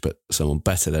Matic, but someone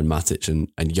better than Matic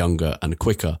and younger and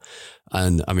quicker.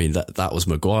 And I mean, that was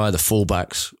Maguire, the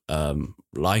fullbacks,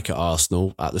 like at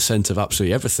Arsenal, at the centre of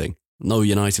absolutely everything. No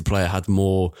United player had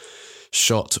more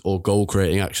shot or goal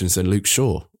creating actions than Luke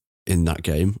Shaw in that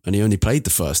game. And he only played the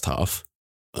first half.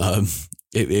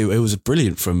 It was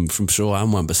brilliant from Shaw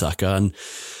and Wan-Bissaka. And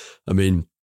I mean,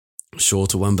 Shaw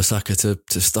to Wan-Bissaka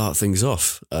to start things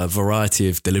off. A variety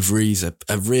of deliveries, a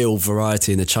real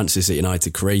variety in the chances that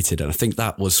United created. And I think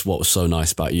that was what was so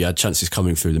nice about it. You had chances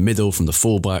coming through the middle, from the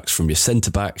fullbacks, from your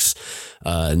centre-backs,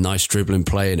 nice dribbling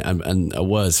play, and a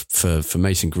word for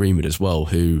Mason Greenwood as well,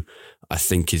 who I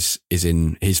think is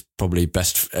in his probably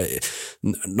best,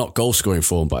 not goal scoring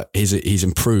form, but he's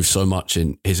improved so much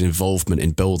in his involvement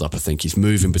in build up. I think he's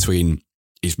moving between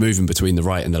the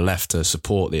right and the left to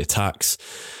support the attacks.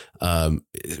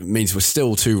 It means we're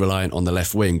still too reliant on the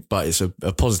left wing, but it's a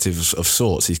positive of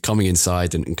sorts. He's coming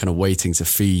inside and kind of waiting to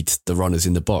feed the runners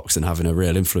in the box and having a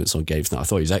real influence on games. Now, I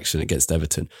thought he was excellent against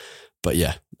Everton. But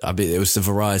yeah, I mean, it was the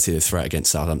variety of threat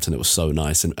against Southampton that was so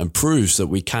nice and proves that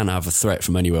we can have a threat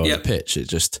from anywhere on the pitch.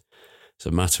 It's a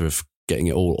matter of getting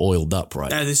it all oiled up right.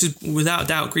 Yeah, this is without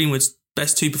doubt Greenwood's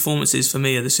best two performances for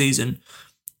me of the season.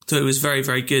 So it was very,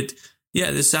 very good. Yeah,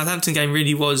 the Southampton game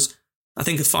really was, I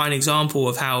think, a fine example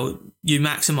of how you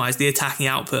maximise the attacking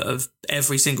output of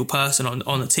every single person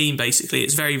on a team, basically.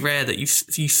 It's very rare that you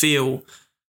feel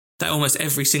that almost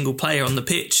every single player on the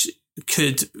pitch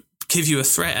could give you a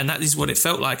threat, and that is what it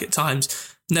felt like at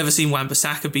times. Never seen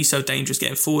Wan-Bissaka be so dangerous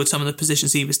getting forward. Some of the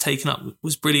positions he was taking up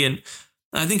was brilliant.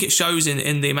 And I think it shows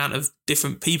in the amount of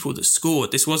different people that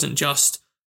scored. This wasn't just,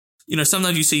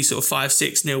 sometimes you see sort of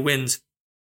 5-6-0 wins,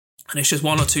 and it's just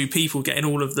one or two people getting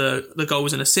all of the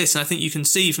goals and assists. And I think you can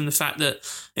see from the fact that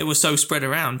it was so spread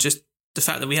around, just the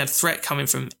fact that we had threat coming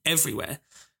from everywhere.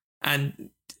 And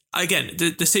again,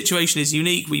 the situation is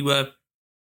unique. We were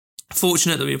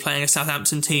fortunate that we were playing a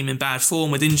Southampton team in bad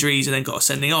form with injuries and then got a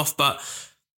sending off. But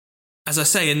as I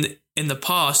say, in the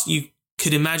past, you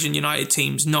could imagine United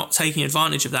teams not taking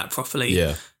advantage of that properly.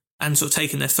 Yeah. And sort of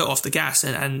taking their foot off the gas.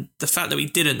 And the fact that we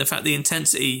didn't, the fact the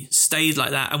intensity stayed like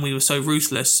that and we were so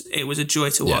ruthless, it was a joy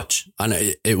to watch.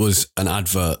 And it was an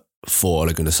advert for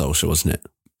Ole Gunnar Solskjaer, wasn't it?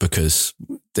 Because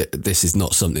this is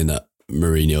not something that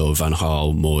Mourinho, Van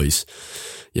Gaal, Moyes,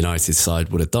 United side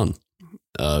would have done.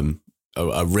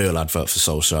 A real advert for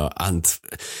Solskjaer. And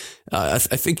I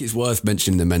think it's worth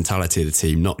mentioning the mentality of the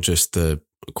team, not just the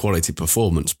quality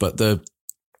performance, but the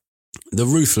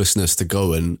ruthlessness to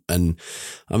go and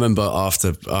I remember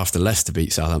after Leicester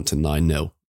beat Southampton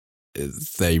 9-0,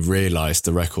 they realised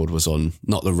the record was on,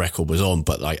 not the record was on,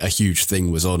 but like a huge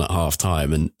thing was on at half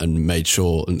time and made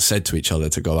sure and said to each other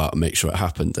to go out and make sure it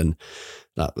happened. And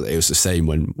that it was the same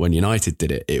when United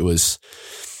did it. It was,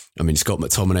 I mean, Scott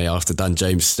McTominay, after Dan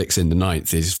James sticks in the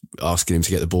 9th, is asking him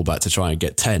to get the ball back to try and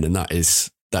get 10. And that is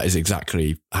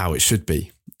exactly how it should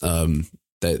be.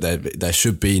 There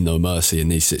should be no mercy in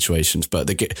these situations. But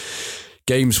the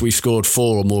games we scored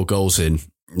 4 or more goals in,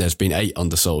 there's been 8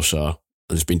 under Solskjaer,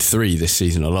 and there's been 3 this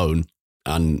season alone.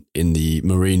 And in the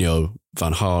Mourinho,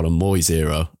 Van Gaal and Moyes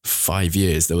era, 5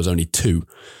 years, there was only 2.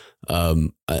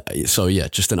 So yeah,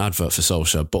 just an advert for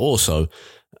Solskjaer, but also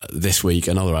this week,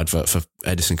 another advert for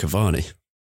Edinson Cavani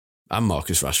and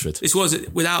Marcus Rashford. This was,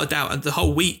 without a doubt, the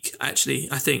whole week, actually,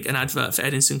 I think, an advert for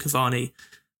Edinson Cavani.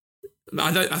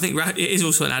 I think it is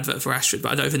also an advert for Rashford,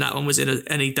 but I don't think that one was in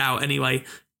any doubt anyway.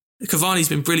 Cavani's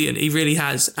been brilliant. He really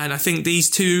has. And I think these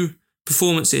 2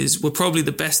 performances were probably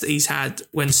the best that he's had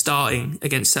when starting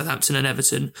against Southampton and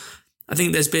Everton. I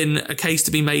think there's been a case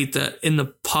to be made that in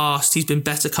the past he's been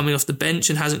better coming off the bench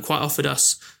and hasn't quite offered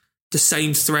us the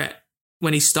same threat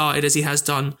when he started as he has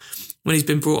done when he's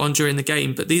been brought on during the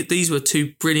game. But these were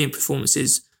 2 brilliant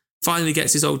performances. Finally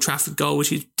gets his Old Trafford goal, which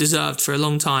he deserved for a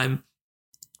long time.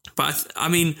 But I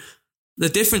mean, the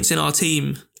difference in our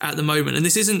team at the moment, and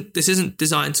this isn't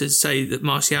designed to say that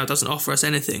Martial doesn't offer us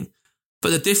anything, but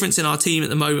the difference in our team at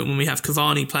the moment when we have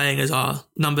Cavani playing as our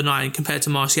number 9 compared to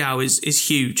Martial is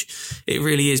huge. It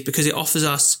really is, because it offers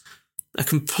us a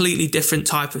completely different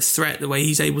type of threat, the way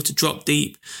he's able to drop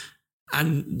deep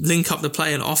and link up the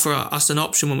play and offer us an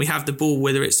option when we have the ball,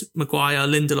 whether it's Maguire,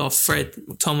 Lindelof, Fred,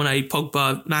 McTominay,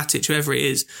 Pogba, Matic, whoever it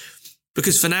is.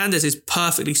 Because Fernandes is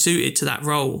perfectly suited to that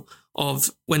role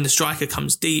of when the striker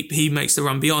comes deep, he makes the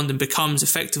run beyond and becomes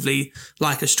effectively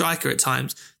like a striker at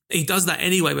times. He does that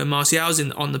anyway when Martial's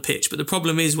on the pitch. But the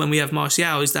problem is when we have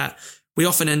Martial is that we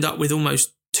often end up with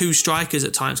almost 2 strikers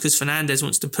at times because Fernandes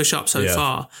wants to push up so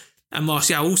far. And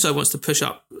Martial also wants to push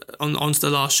up onto the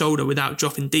last shoulder without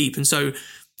dropping deep. And so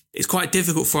it's quite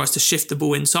difficult for us to shift the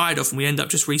ball inside off, and we end up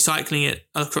just recycling it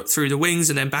through the wings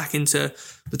and then back into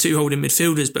the 2 holding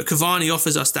midfielders. But Cavani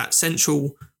offers us that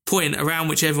central point around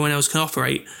which everyone else can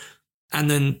operate.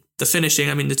 And then the finishing,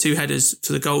 I mean, the 2 headers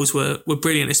for the goals were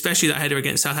brilliant, especially that header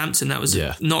against Southampton. That was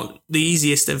not the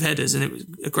easiest of headers, and it was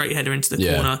a great header into the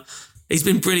corner. He's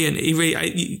been brilliant.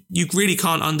 You really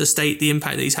can't understate the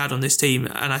impact that he's had on this team.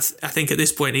 And I think at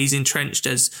this point he's entrenched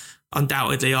as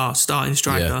undoubtedly our starting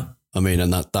striker. Yeah. I mean,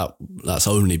 and that's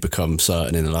only become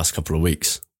certain in the last couple of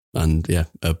weeks. And yeah,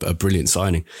 a brilliant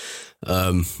signing.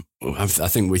 I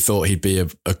think we thought he'd be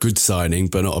a good signing,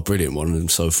 but not a brilliant one.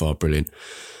 And so far, brilliant.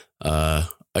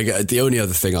 The only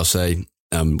other thing I'll say,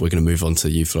 we're going to move on to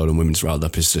Youth Loan and Women's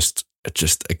Roundup, is just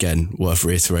again, worth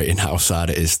reiterating how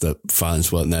sad it is that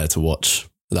fans weren't there to watch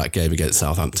that game against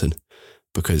Southampton,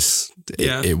 because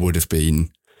it would have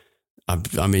been,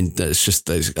 I mean,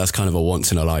 that's kind of a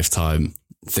once in a lifetime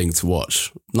thing to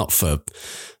watch. Not for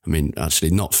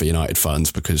United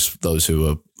fans, because those who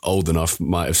are old enough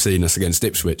might have seen us against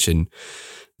Ipswich in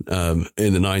the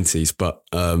 90s, but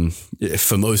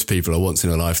for most people, a once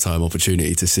in a lifetime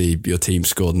opportunity to see your team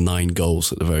scored 9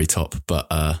 goals at the very top. But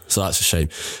so that's a shame.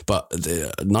 But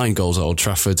 9 goals at Old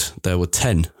Trafford. There were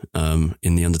 10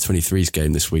 in the under-23s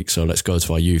game this week. So let's go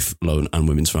to our Youth Loan and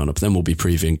Women's Roundup. Then we'll be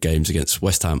previewing games against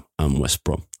West Ham and West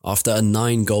Brom. After a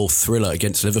 9-goal thriller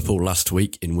against Liverpool last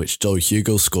week, in which Joe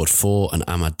Hugill scored 4 and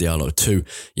Amad Diallo 2,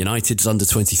 United's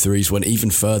under-23s went even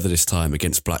further this time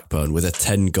against Blackburn with a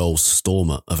 10-goal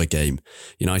stormer of a game.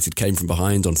 United came from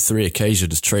behind on 3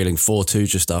 occasions, trailing 4-2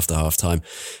 just after half-time.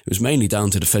 It was mainly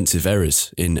down to defensive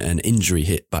errors in an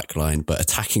injury-hit backline, but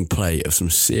attacking play of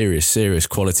some serious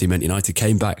quality meant United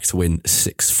came back to win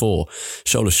 6-4.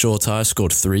 Shola Shortire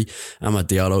scored 3, Amad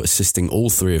Diallo assisting all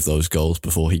 3 of those goals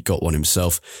before he got one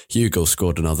himself. Hugill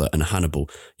scored another, and Hannibal,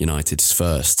 United's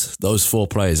first. Those 4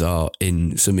 players are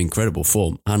in some incredible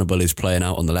form. Hannibal is playing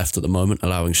out on the left at the moment,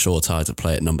 allowing Shortire to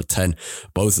play at number 10.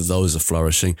 Both of those are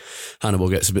flourishing. Hannibal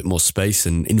gets a bit more space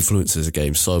and influences the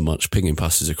game so much, pinging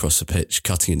passes across the pitch,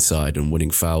 cutting inside and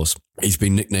winning fouls. He's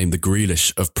been nicknamed the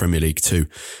Grealish of Premier League 2.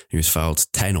 He was fouled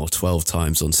 10 or 12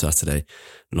 times on Saturday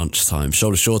lunchtime.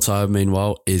 Shola Shortire,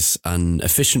 meanwhile, is an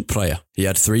efficient player. He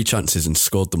had 3 chances and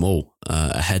scored them all,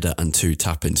 a header and 2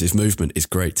 tap-ins. His movement is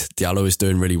great. Diallo is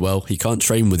doing really well. He can't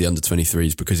train with the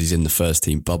under-23s because he's in the first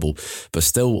team bubble, but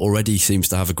still already seems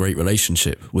to have a great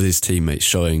relationship with his teammates,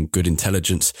 showing good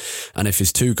intelligence. And if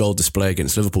his 2-goal display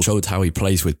against Liverpool showed how he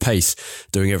plays with pace,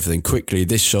 doing everything quickly,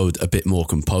 this showed a bit more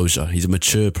composure. He's a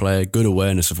mature player, good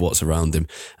awareness of what's around him,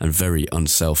 and very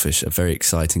unselfish, a very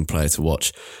exciting player to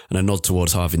watch. And a nod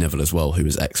towards Harvey Neville as well, who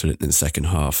was excellent in the second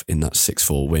half in that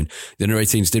 6-4 win. The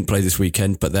under-18s didn't play this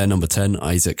weekend, but their number 10,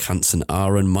 Isaac Hansen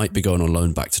Aron, might be going on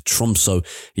loan back to Tromsø.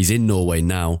 He's in Norway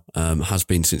now, has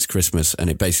been since Christmas, and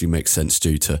it basically makes sense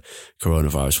due to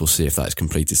coronavirus. We'll see if that is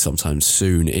completed sometime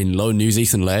soon. In loan news,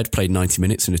 Ethan Laird played 90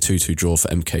 minutes in a 2-2 draw for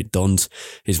MK Dons.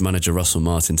 His manager Russell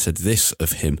Martin said this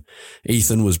of him: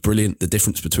 Ethan was brilliant. The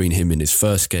difference between between him in his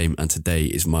first game and today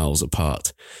is miles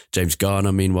apart. James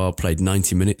Garner, meanwhile, played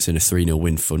 90 minutes in a 3-0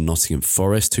 win for Nottingham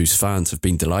Forest, whose fans have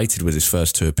been delighted with his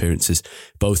first 2 appearances,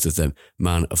 both of them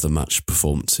man of the match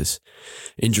performances.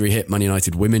 Injury hit Man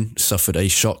United women suffered a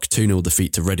shock 2-0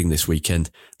 defeat to Reading this weekend.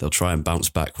 They'll try and bounce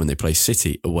back when they play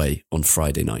City away on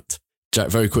Friday night. Jack,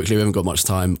 very quickly, we haven't got much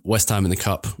time. West Ham in the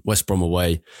Cup, West Brom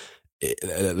away.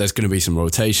 There's going to be some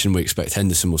rotation. We expect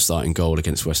Henderson will start in goal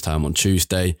against West Ham on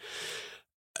Tuesday.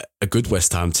 A good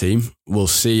West Ham team. We'll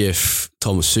see if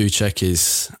Thomas Souček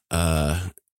is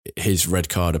his red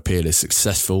card appeal is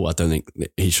successful. I don't think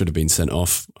he should have been sent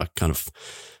off. I kind of,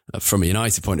 from a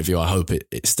United point of view, I hope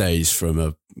it stays. From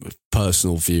a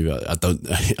personal view,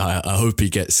 I hope he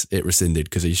gets it rescinded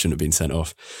because he shouldn't have been sent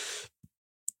off.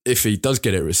 If he does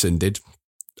get it rescinded,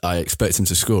 I expect him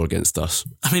to score against us.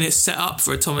 I mean, it's set up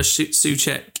for a Thomas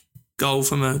Souček goal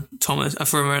from an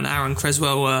Aaron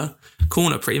Creswell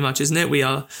corner, pretty much, isn't it?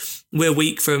 We're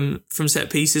weak from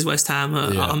set pieces. West Ham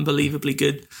are unbelievably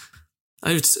good.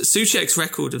 Souček's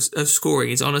record of scoring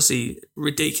is honestly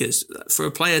ridiculous. For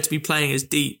a player to be playing as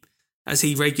deep as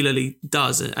he regularly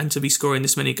does and to be scoring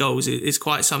this many goals is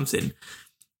quite something.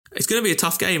 It's going to be a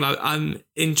tough game. I'm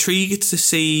intrigued to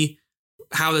see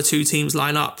how the two teams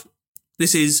line up.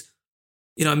 This is,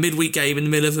 a midweek game in the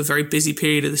middle of a very busy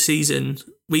period of the season.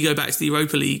 We go back to the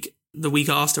Europa League the week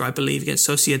after, I believe, against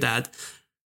Sociedad.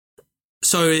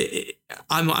 So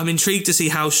I'm intrigued to see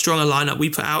how strong a lineup we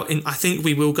put out. I think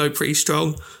we will go pretty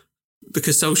strong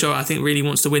because Solskjaer, I think, really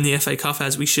wants to win the FA Cup,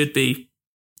 as we should be.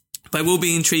 But it will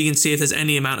be intriguing to see if there's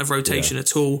any amount of rotation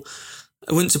at all.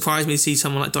 It wouldn't surprise me to see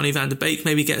someone like Donny van de Beek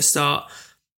maybe get a start.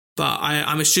 But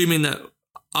I'm assuming that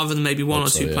other than maybe one or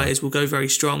two players will go very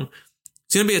strong.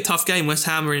 It's going to be a tough game. West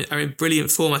Ham are in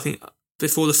brilliant form. I think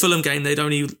before the Fulham game,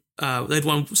 they'd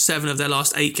won 7 of their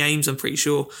last 8 games, I'm pretty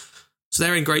sure. So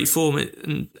they're in great form.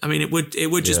 And I mean, it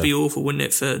would just be awful, wouldn't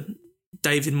it, for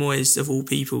David Moyes, of all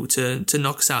people, to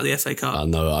knock us out of the FA Cup? I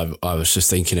know. I was just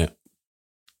thinking it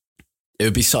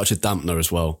would be such a dampener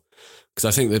as well. Because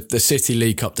I think the City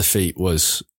League Cup defeat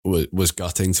was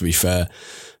gutting, to be fair.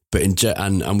 But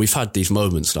and we've had these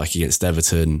moments like against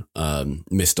Everton,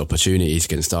 missed opportunities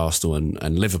against Arsenal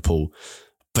and Liverpool.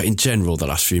 But in general, the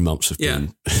last few months have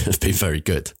been very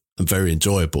good and very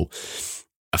enjoyable.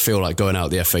 I feel like going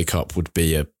out the FA Cup would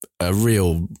be a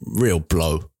real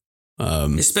blow.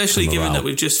 Especially given that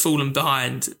we've just fallen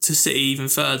behind to City even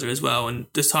further as well. And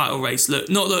the title race, not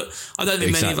that I don't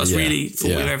think many of us really thought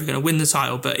we were ever going to win the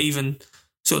title, but even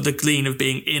sort of the gleam of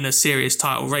being in a serious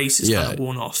title race is kind of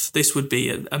worn off. This would be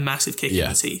a massive kick in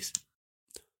the teeth.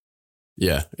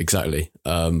 Yeah, exactly.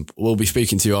 We'll be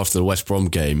speaking to you after the West Brom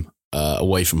game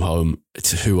away from home,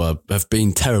 who have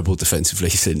been terrible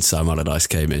defensively since Sam Allardyce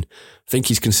came in. I think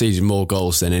he's conceded more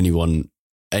goals than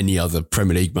any other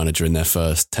Premier League manager in their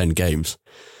first 10 games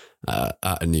at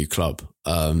a new club.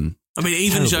 I mean,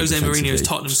 even Jose Mourinho's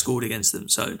Tottenham scored against them,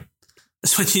 so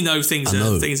that's when you know things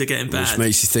are getting bad. Which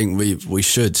makes you think we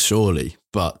should, surely.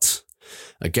 But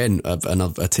again,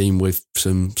 a team with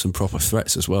some proper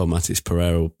threats as well. Matis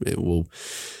Pereira, it will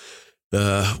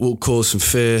cause some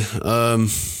fear.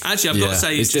 Actually, I've got to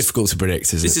say, it's difficult to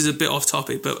predict, isn't it? This is a bit off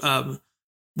topic, but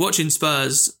watching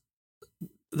Spurs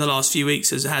the last few weeks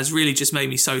has really just made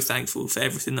me so thankful for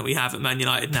everything that we have at Man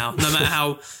United now. No matter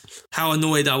how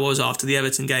annoyed I was after the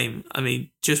Everton game, I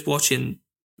mean, just watching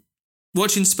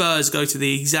Spurs go to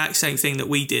the exact same thing that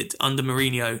we did under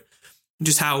Mourinho,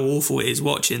 just how awful it is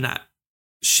watching that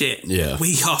shit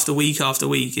week after week after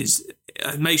week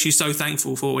it makes you so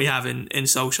thankful for what we have in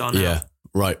Solskjaer now. Yeah,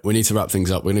 right. We need to wrap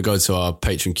things up. We're going to go to our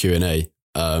Patreon Q&A.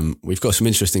 We've got some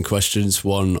interesting questions.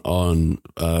 One on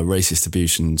racist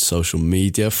abuse in social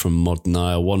media from Mod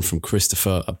Nile. One from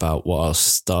Christopher about what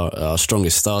our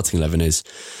strongest starting 11 is.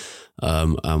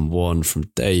 And one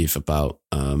from Dave about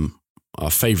our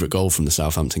favourite goal from the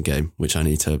Southampton game, which I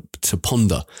need to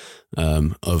ponder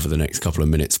over the next couple of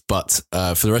minutes. But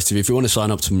for the rest of you, if you want to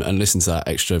sign up and listen to that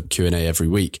extra Q&A every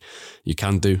week, you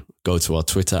can do. Go to our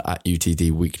Twitter at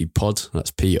UTD Weekly Pod. That's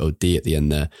POD at the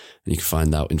end there. And you can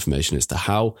find out information as to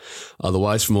how.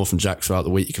 Otherwise, for more from Jack throughout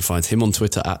the week, you can find him on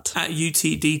Twitter at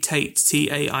UTD Tait,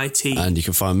 Tait. And you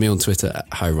can find me on Twitter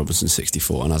at Harry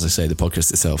Robinson64. And as I say, the podcast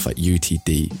itself at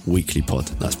UTD Weekly Pod.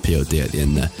 That's POD at the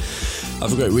end there.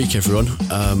 Have a great week, everyone.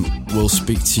 We'll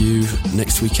speak to you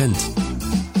next weekend.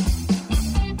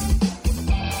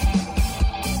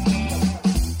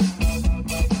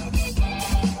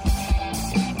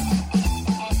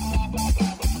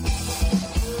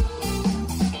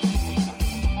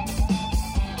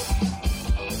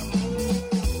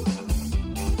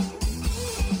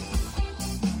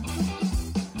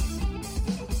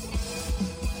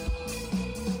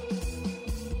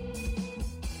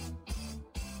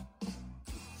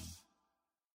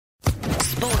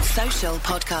 Social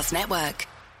Podcast Network.